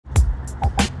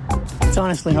It's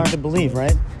honestly hard to believe,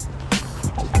 right?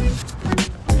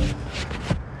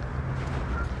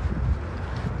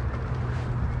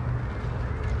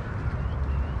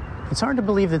 It's hard to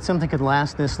believe that something could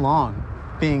last this long,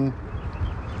 being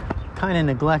kind of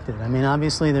neglected. I mean,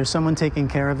 obviously there's someone taking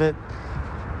care of it.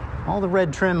 All the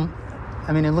red trim,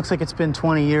 I mean, it looks like it's been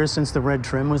 20 years since the red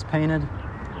trim was painted.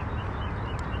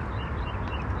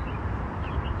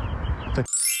 The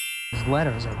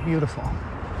letters are beautiful.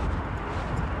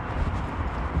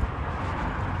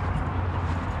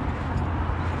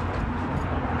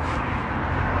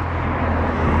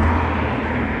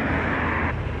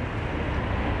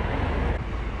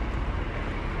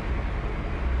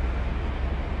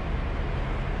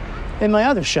 In my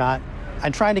other shot, I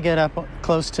tried to get up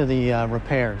close to the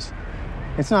repairs.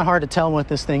 It's not hard to tell what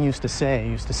this thing used to say.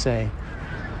 It used to say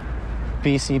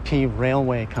BCP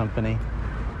Railway Company.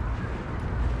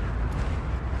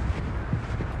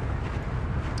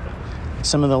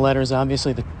 Some of the letters,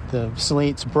 obviously, the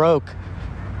slate's broke.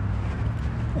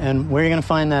 And where are you going to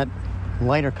find that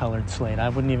lighter colored slate? I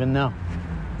wouldn't even know.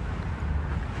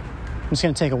 I'm just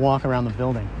going to take a walk around the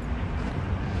building.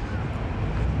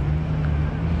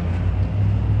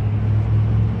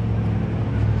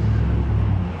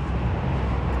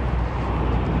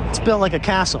 It's built like a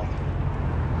castle.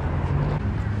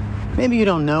 Maybe you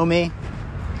don't know me,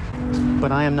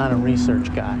 but I am not a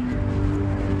research guy.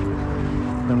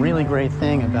 The really great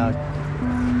thing about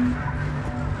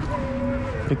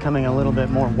becoming a little bit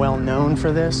more well-known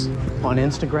for this on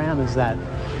Instagram is that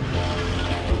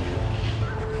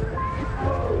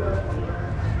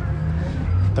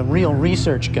the real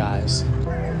research guys,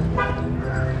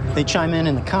 they chime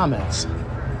in the comments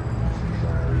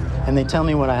and they tell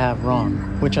me what I have wrong,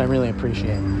 which I really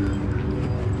appreciate.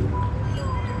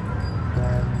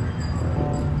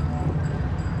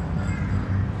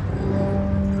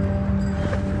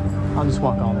 I'll just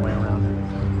walk all the way around.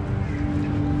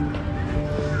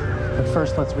 But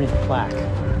first, let's read the plaque.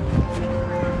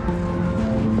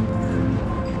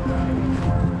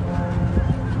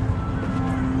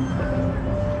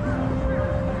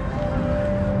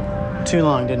 Too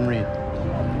long, didn't read.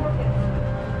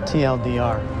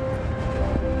 TLDR,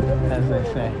 as they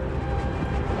say.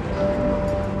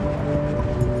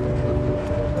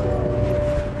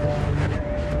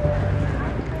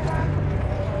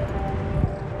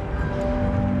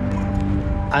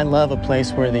 I love a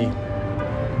place where the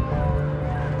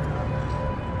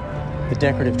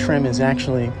decorative trim is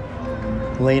actually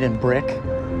laid in brick.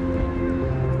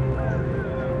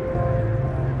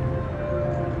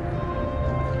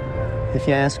 If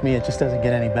you ask me, it just doesn't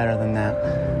get any better than that.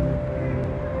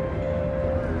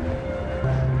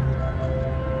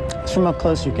 From up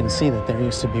close, you can see that there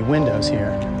used to be windows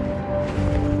here.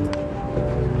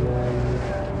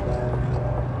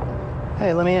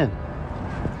 Hey, let me in.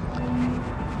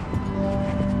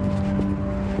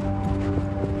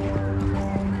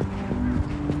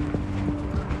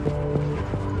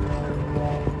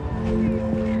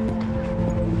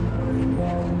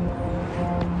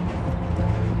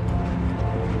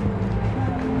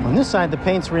 On this side, the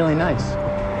paint's really nice.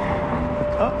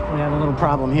 Oh, we have a little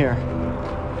problem here.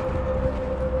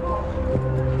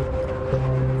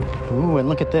 Ooh, and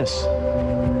look at this.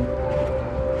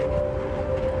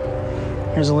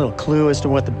 Here's a little clue as to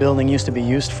what the building used to be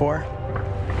used for.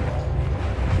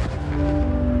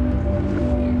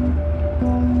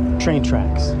 Train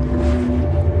tracks.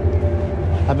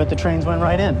 I bet the trains went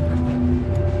right in.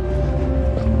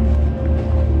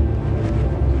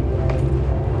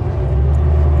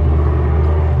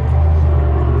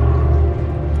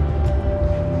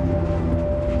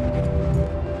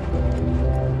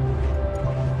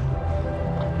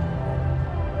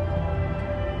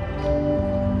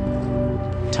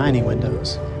 Tiny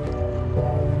windows.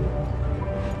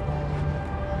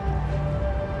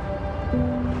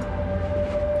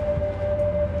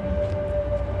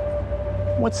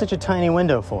 What's such a tiny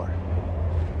window for?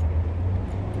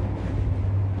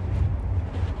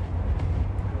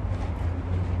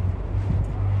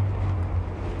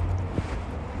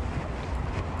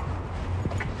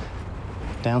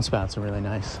 Downspouts are really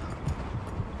nice.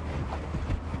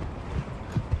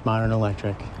 Modern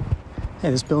electric.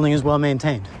 Hey, this building is well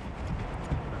maintained.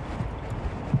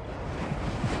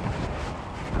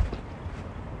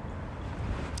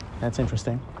 That's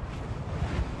interesting.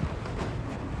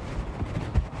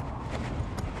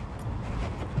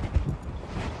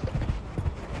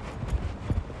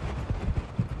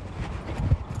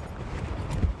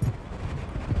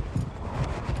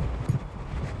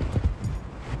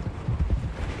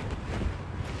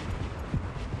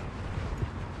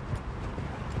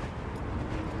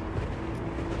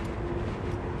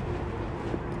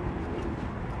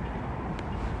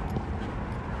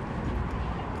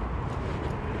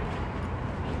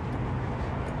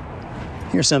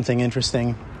 Here's something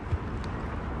interesting.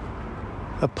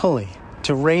 A pulley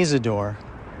to raise a door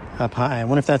up high. I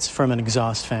wonder if that's from an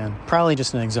exhaust fan. Probably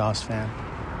just an exhaust fan.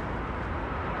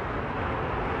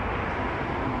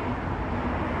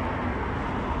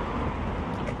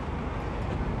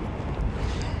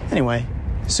 Anyway,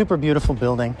 super beautiful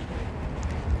building.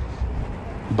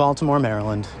 Baltimore,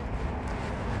 Maryland.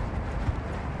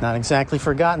 Not exactly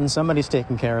forgotten. Somebody's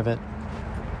taking care of it.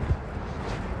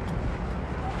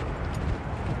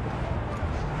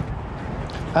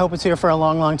 I hope it's here for a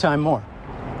long, long time more.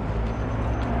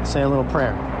 Say a little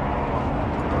prayer.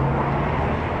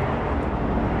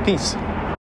 Peace.